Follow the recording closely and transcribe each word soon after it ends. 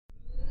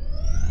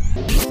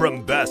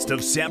From Best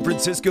of San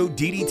Francisco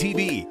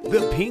DDTV,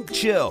 The Pink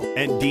Chill,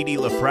 and Didi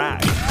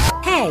LaFrac.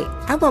 Hey,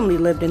 I've only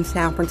lived in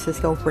San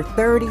Francisco for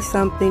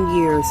 30-something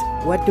years.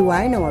 What do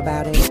I know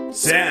about it?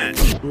 San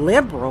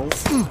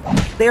Liberals?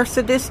 They're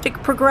sadistic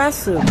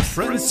progressives.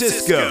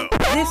 Francisco.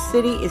 This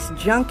city is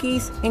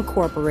Junkies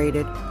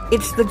Incorporated.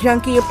 It's the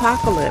junkie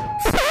apocalypse.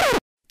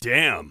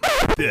 Damn,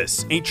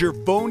 this ain't your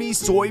phony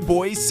soy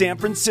boy San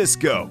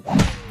Francisco.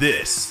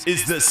 This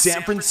is the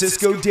San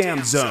Francisco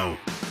Dam Zone.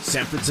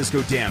 San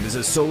Francisco Dam is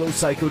a solo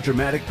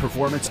psychodramatic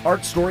performance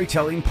art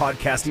storytelling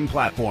podcasting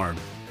platform.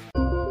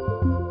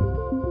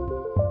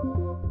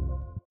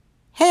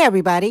 Hey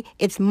everybody,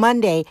 it's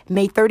Monday,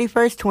 May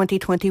 31st,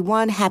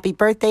 2021. Happy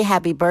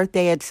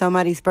birthday. It's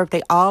somebody's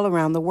birthday all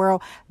around the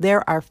world.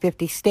 There are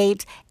 50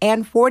 states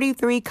and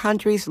 43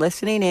 countries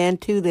listening in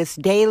to this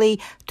daily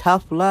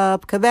Tough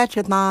Love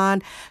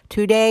Kvetchathon.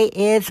 Today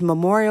is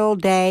Memorial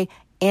Day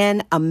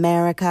in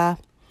America.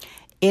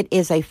 It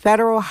is a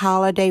federal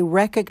holiday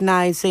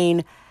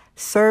recognizing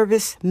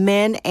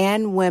servicemen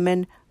and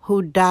women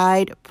who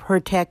died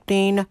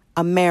protecting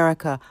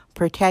America,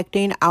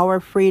 protecting our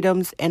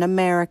freedoms in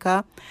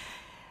America.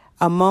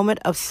 A moment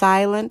of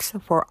silence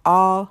for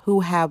all who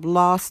have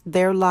lost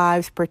their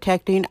lives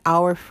protecting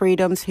our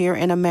freedoms here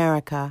in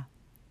America.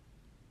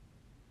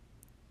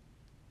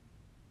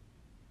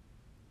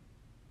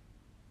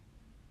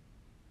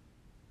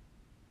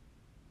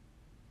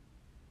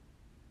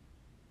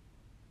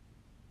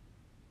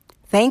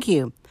 Thank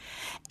you.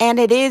 And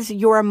it is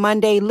your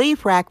Monday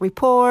Leaf Rack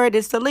Report.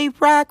 It's the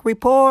Leaf Rack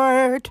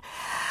Report.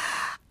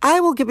 I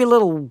will give you a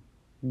little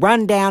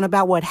rundown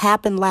about what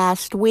happened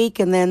last week.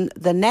 And then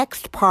the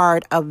next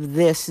part of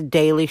this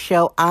daily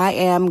show, I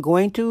am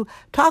going to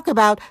talk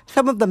about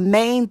some of the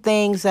main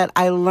things that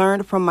I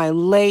learned from my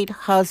late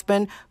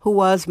husband, who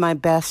was my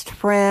best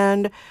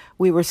friend.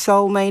 We were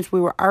soulmates. We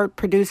were art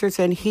producers.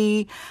 And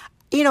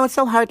it's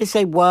so hard to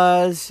say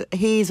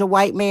he's a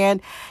white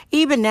man.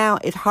 Even now,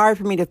 it's hard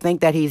for me to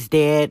think that he's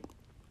dead.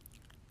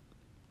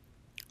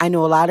 I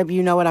know a lot of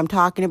you know what I'm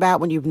talking about.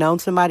 When you've known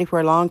somebody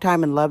for a long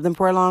time and loved them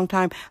for a long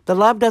time, the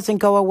love doesn't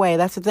go away.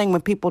 That's the thing.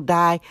 When people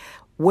die,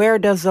 where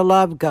does the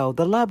love go?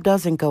 The love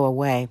doesn't go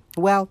away.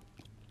 Well,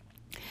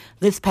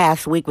 this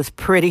past week was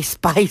pretty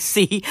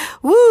spicy.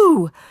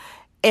 Woo!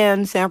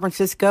 In San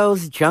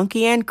Francisco's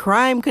junkie and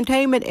crime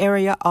containment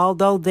area,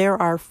 although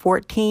there are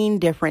 14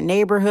 different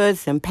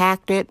neighborhoods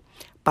impacted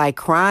by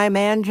crime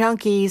and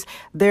junkies,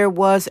 there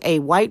was a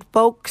white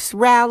folks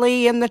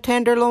rally in the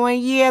Tenderloin.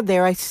 Yeah,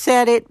 there I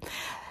said it.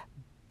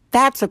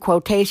 That's a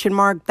quotation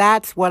mark.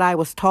 That's what I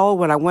was told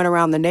when I went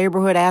around the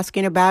neighborhood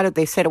asking about it.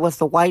 They said it was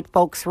the white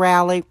folks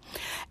rally.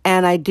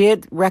 And I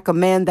did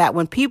recommend that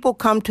when people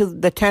come to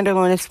the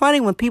Tenderloin, it's funny,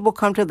 when people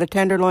come to the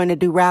Tenderloin to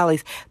do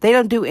rallies, they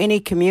don't do any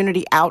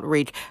community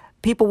outreach.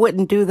 People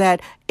wouldn't do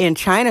that in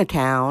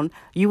Chinatown.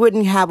 You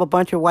wouldn't have a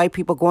bunch of white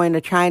people going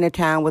to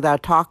Chinatown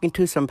without talking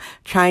to some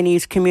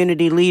Chinese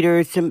community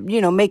leaders to,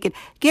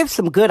 give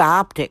some good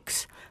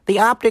optics. The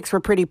optics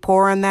were pretty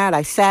poor on that.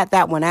 I sat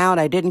that one out.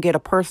 I didn't get a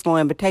personal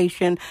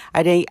invitation.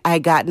 I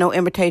got no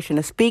invitation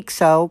to speak,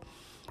 so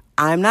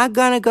I'm not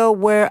going to go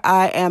where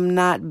I am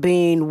not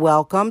being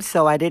welcome,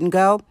 so I didn't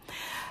go.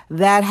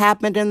 That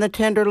happened in the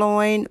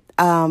Tenderloin.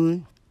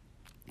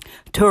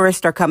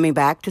 Tourists are coming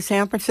back to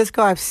San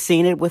Francisco. I've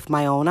seen it with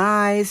my own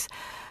eyes.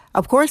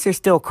 Of course, there's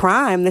still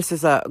crime. This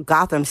is a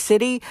Gotham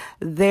City.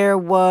 It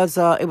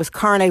was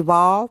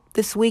Carnival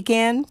this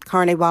weekend.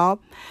 Carnival.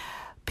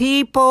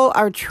 People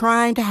are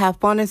trying to have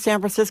fun in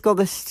San Francisco.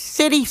 The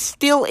city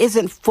still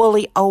isn't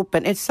fully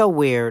open. It's so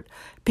weird.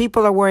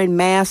 People are wearing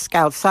masks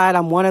outside.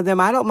 I'm one of them.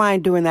 I don't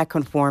mind doing that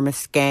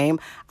conformist game.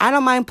 I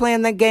don't mind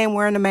playing that game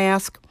wearing a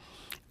mask.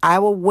 I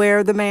will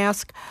wear the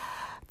mask.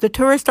 The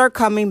tourists are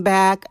coming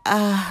back.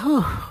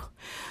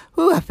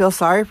 I feel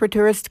sorry for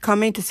tourists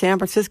coming to San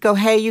Francisco.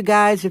 Hey, you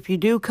guys, if you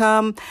do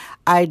come,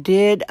 I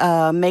did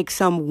make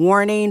some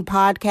warning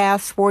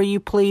podcasts for you.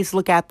 Please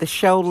look at the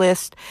show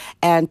list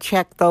and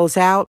check those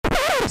out.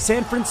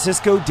 San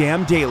Francisco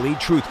Dam Daily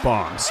Truth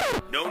Bombs.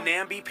 No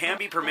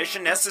namby-pamby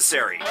permission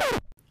necessary.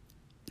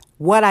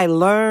 What I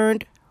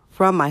learned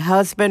from my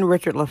husband,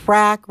 Richard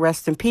LaFrac,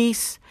 rest in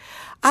peace.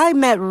 I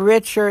met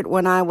Richard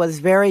when I was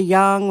very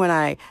young, when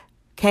I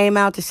came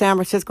out to San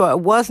Francisco. It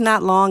was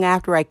not long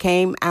after I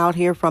came out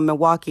here from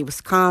Milwaukee,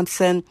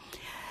 Wisconsin.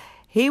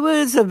 He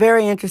was a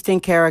very interesting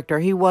character.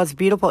 He was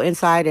beautiful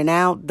inside and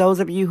out.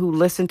 Those of you who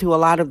listen to a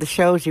lot of the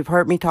shows, you've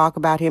heard me talk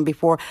about him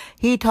before.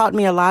 He taught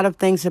me a lot of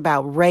things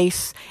about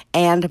race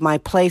and my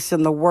place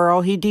in the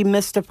world. He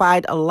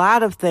demystified a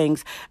lot of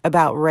things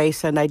about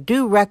race, and I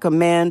do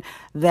recommend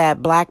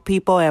that Black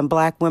people and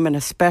Black women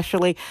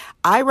especially,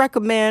 I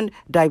recommend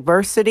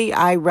diversity.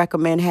 I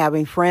recommend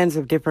having friends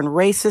of different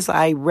races.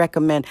 I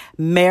recommend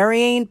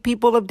marrying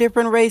people of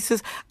different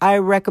races. I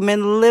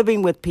recommend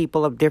living with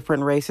people of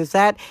different races.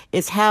 That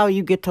is how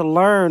you get to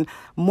learn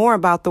more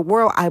about the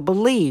world, I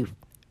believe.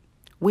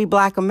 We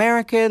Black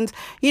Americans,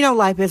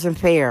 life isn't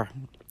fair.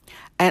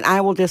 And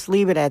I will just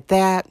leave it at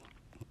that.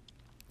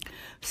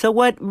 So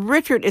what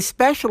Richard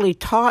especially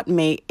taught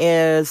me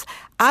is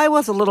I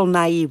was a little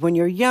naive. When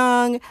you're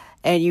young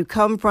and you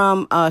come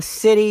from a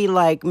city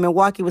like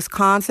Milwaukee,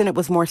 Wisconsin, it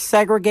was more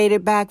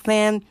segregated back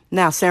then.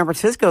 Now San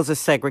Francisco's a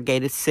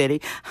segregated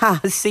city.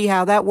 See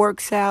how that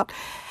works out?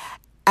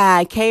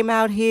 I came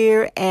out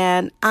here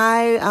and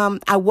I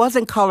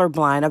wasn't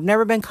colorblind. I've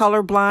never been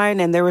colorblind,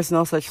 and there is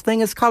no such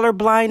thing as color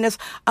blindness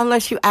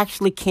unless you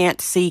actually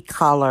can't see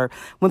color.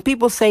 When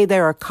people say they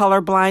are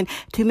colorblind,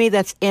 to me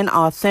that's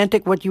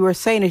inauthentic. What you are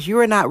saying is you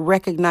are not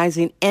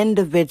recognizing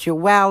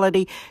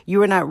individuality.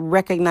 You are not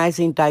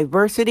recognizing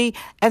diversity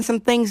and some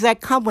things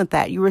that come with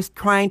that. You are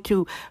trying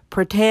to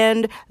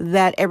pretend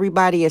that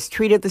everybody is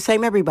treated the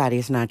same. Everybody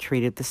is not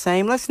treated the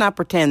same. Let's not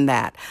pretend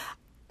that.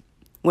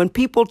 When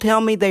people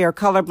tell me they are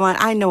colorblind,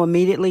 I know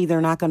immediately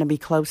they're not going to be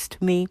close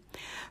to me.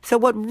 So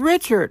what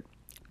Richard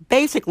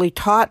basically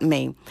taught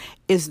me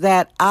is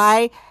that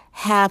I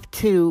have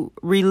to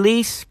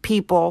release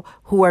people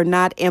who are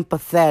not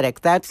empathetic.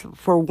 That's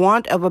for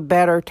want of a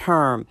better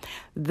term.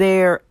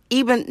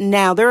 Even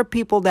now, there are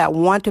people that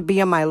want to be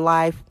in my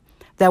life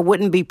that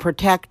wouldn't be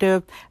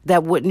protective,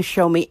 that wouldn't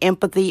show me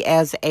empathy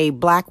as a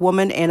black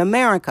woman in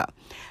America.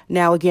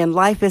 Now, again,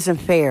 life isn't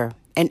fair.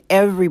 And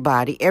every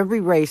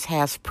race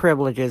has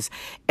privileges.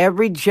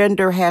 Every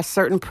gender has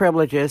certain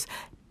privileges.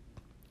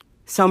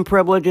 Some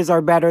privileges are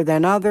better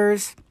than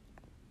others.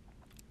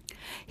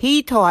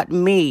 He taught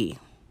me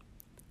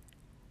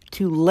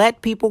to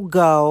let people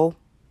go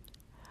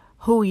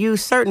who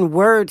use certain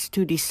words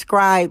to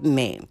describe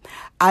me.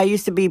 I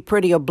used to be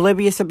pretty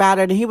oblivious about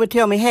it, and he would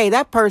tell me, hey,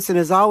 that person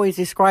is always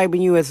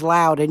describing you as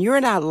loud, and you're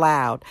not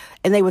loud.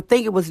 And they would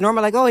think it was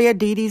normal, like, oh, yeah,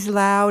 Dee Dee's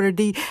loud, or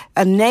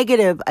a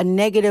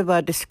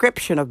negative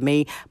description of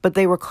me, but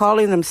they were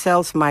calling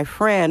themselves my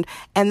friend,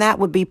 and that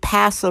would be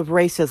passive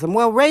racism.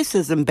 Well,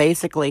 racism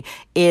basically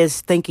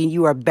is thinking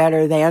you are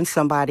better than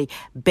somebody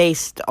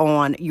based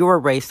on your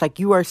race, like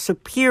you are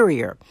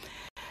superior.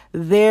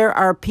 There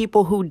are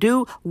people who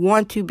do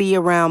want to be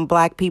around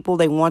black people.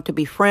 They want to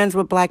be friends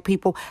with black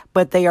people,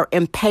 but they are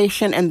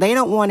impatient and they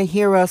don't want to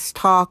hear us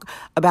talk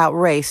about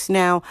race.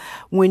 Now,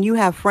 when you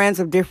have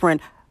friends of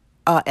different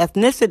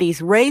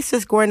ethnicities, race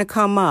is going to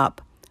come up.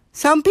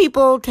 Some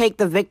people take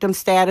the victim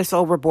status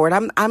overboard.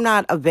 I'm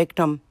not a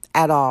victim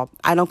at all.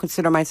 I don't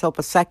consider myself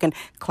a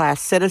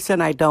second-class citizen.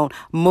 I don't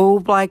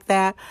move like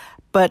that.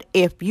 But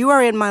if you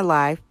are in my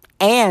life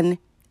and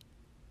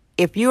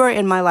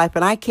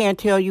I can't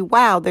tell you,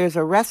 wow, there's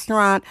a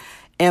restaurant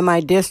in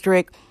my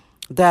district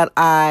that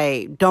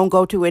I don't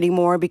go to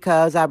anymore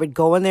because I would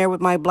go in there with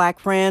my black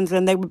friends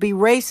and they would be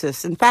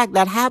racist. In fact,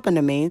 that happened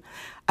to me.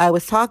 I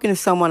was talking to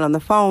someone on the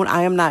phone.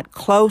 I am not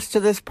close to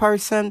this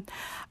person.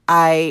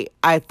 I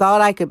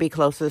thought I could be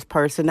close to this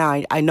person.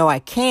 Now I know I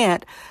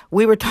can't.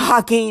 We were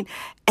talking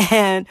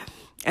and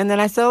then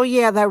I said, oh,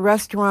 yeah, that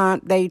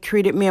restaurant, they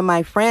treated me and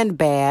my friend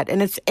bad.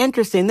 And it's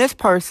interesting. This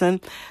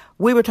person,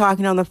 we were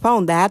talking on the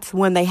phone. That's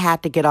when they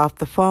had to get off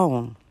the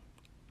phone.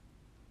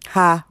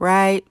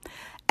 Right?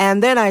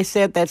 And then I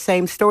said that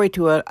same story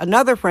to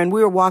another friend.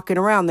 We were walking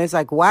around. They're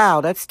like,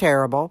 wow, that's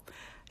terrible.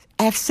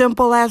 As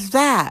simple as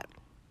that.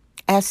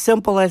 As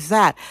simple as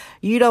that.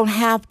 You don't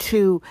have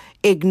to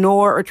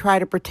ignore or try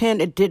to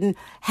pretend it didn't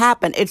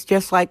happen. It's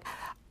just like,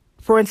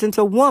 for instance,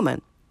 a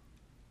woman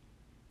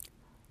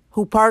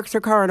who parks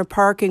her car in a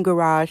parking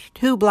garage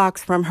 2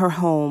 blocks from her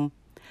home.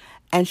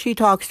 And she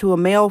talks to a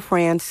male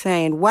friend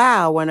saying,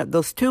 wow, when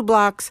those 2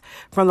 blocks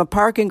from the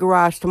parking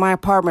garage to my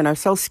apartment are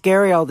so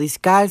scary, all these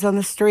guys on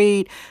the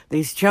street,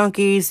 these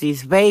junkies,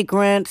 these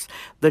vagrants,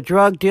 the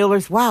drug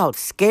dealers, wow, it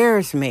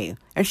scares me.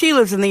 And she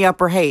lives in the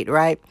Upper Haight,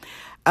 right?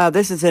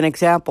 This is an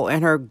example.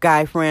 And her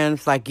guy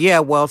friend's like, yeah,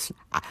 well,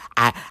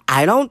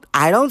 I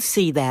don't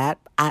see that.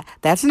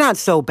 That's not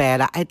so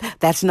bad.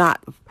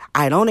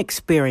 I don't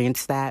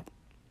experience that.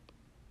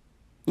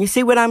 You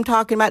see what I'm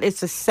talking about? It's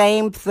the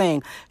same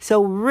thing.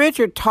 So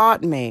Richard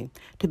taught me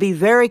to be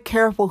very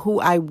careful who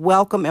I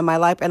welcome in my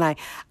life. And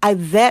I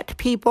vet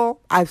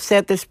people. I've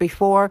said this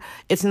before.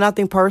 It's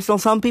nothing personal.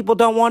 Some people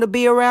don't want to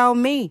be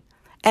around me.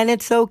 And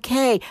it's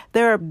okay.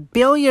 There are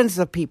billions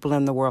of people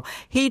in the world.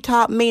 He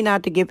taught me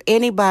not to give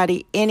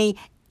anybody any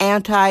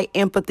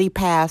anti-empathy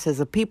passes.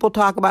 If people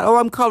talk about, oh,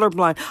 I'm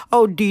colorblind.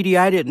 Oh, Dee Dee,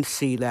 I didn't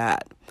see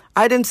that.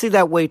 I didn't see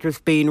that waitress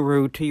being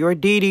rude to you. Or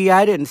Dee Dee,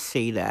 I didn't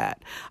see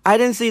that. I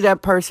didn't see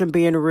that person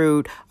being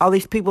rude. All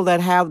these people that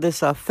have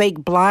this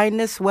fake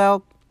blindness,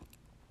 well,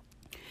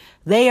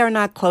 they are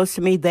not close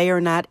to me. They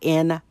are not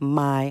in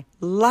my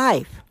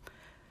life.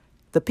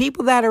 The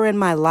people that are in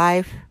my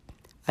life,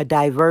 a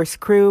diverse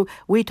crew,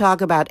 we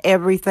talk about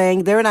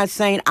everything. They're not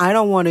saying, I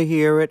don't want to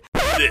hear it.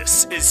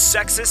 This is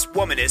Sexist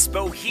Womanist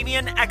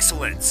Bohemian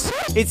Excellence.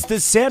 It's the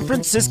San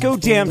Francisco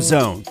Dam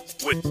Zone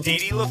with Dee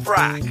Dee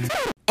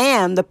LaFrac.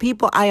 And the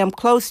people I am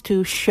close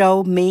to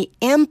show me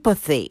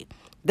empathy.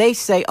 They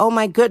say, oh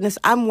my goodness,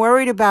 I'm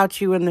worried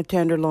about you in the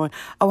Tenderloin.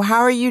 Oh, how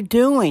are you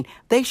doing?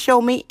 They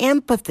show me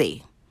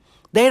empathy.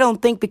 They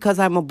don't think because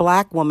I'm a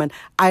black woman,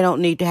 I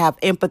don't need to have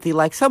empathy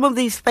like some of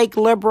these fake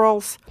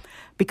liberals.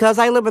 Because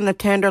I live in the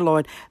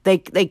Tenderloin, they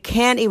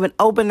can't even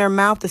open their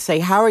mouth to say,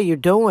 how are you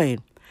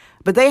doing?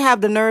 But they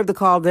have the nerve to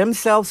call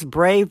themselves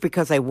brave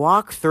because they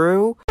walk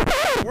through.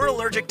 We're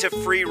allergic to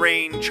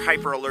free-range,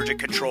 hyper-allergic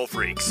control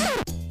freaks.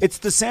 It's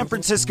the San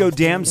Francisco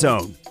Dam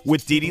Zone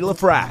with Dee Dee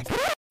LaFrac.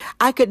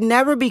 I could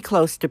never be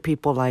close to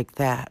people like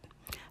that.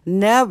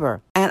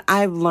 Never. And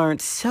I've learned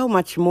so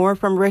much more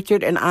from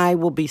Richard, and I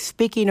will be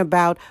speaking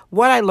about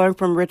what I learned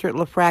from Richard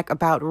LaFrac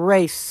about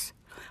race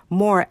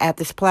more at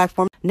this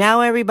platform.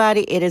 Now,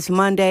 everybody, it is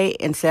Monday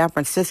in San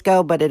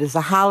Francisco, but it is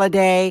a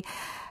holiday.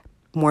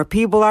 More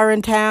people are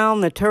in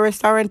town. The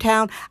tourists are in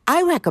town.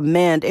 I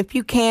recommend, if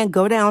you can,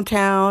 go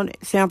downtown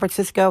San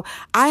Francisco.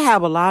 I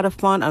have a lot of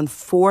fun on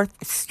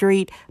 4th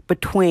Street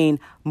between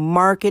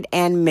Market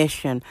and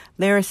Mission.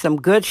 There is some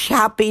good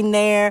shopping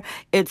there.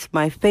 It's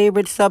my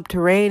favorite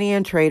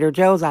subterranean, Trader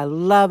Joe's. I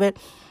love it.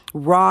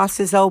 Ross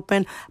is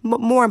open.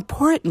 But more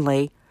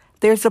importantly,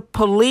 there's a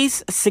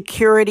police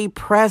security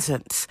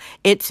presence.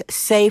 It's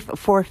safe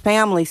for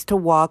families to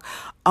walk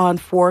on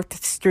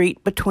 4th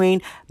Street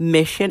between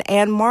Mission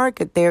and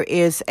Market. There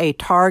is a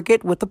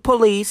Target with the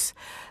police.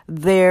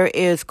 There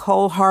is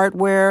Cole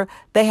Hardware.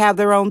 They have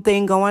their own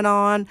thing going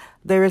on.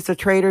 There is the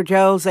Trader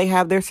Joe's. They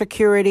have their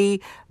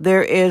security.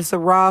 There is the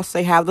Ross.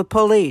 They have the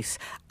police.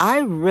 I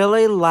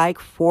really like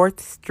 4th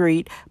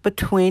Street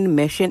between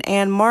Mission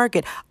and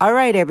Market. All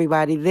right,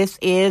 everybody. This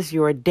is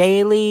your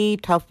daily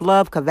Tough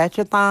Love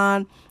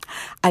Kvetchathon.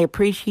 I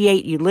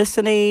appreciate you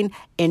listening.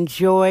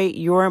 Enjoy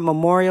your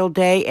Memorial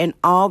Day, and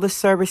all the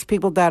service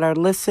people that are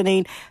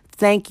listening.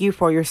 Thank you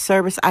for your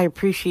service. I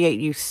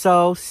appreciate you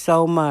so,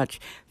 so much.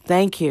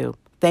 Thank you.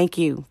 Thank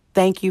you.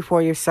 Thank you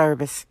for your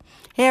service.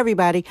 Hey,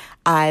 everybody.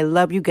 I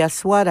love you.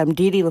 Guess what? I'm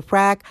Dee Dee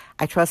LaFrac.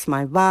 I trust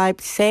my vibe.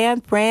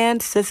 San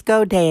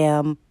Francisco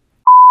Dam.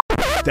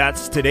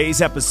 That's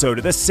today's episode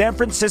of the San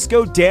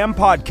Francisco Dam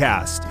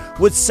Podcast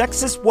with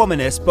sexist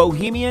womanist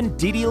bohemian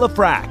Dee Dee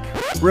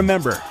LaFrac.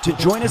 Remember to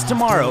join us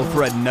tomorrow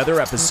for another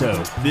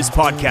episode. This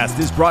podcast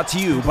is brought to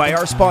you by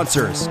our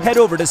sponsors. Head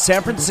over to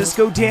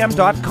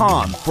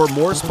sanfranciscodam.com for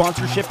more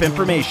sponsorship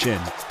information.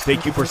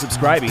 Thank you for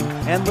subscribing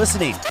and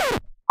listening.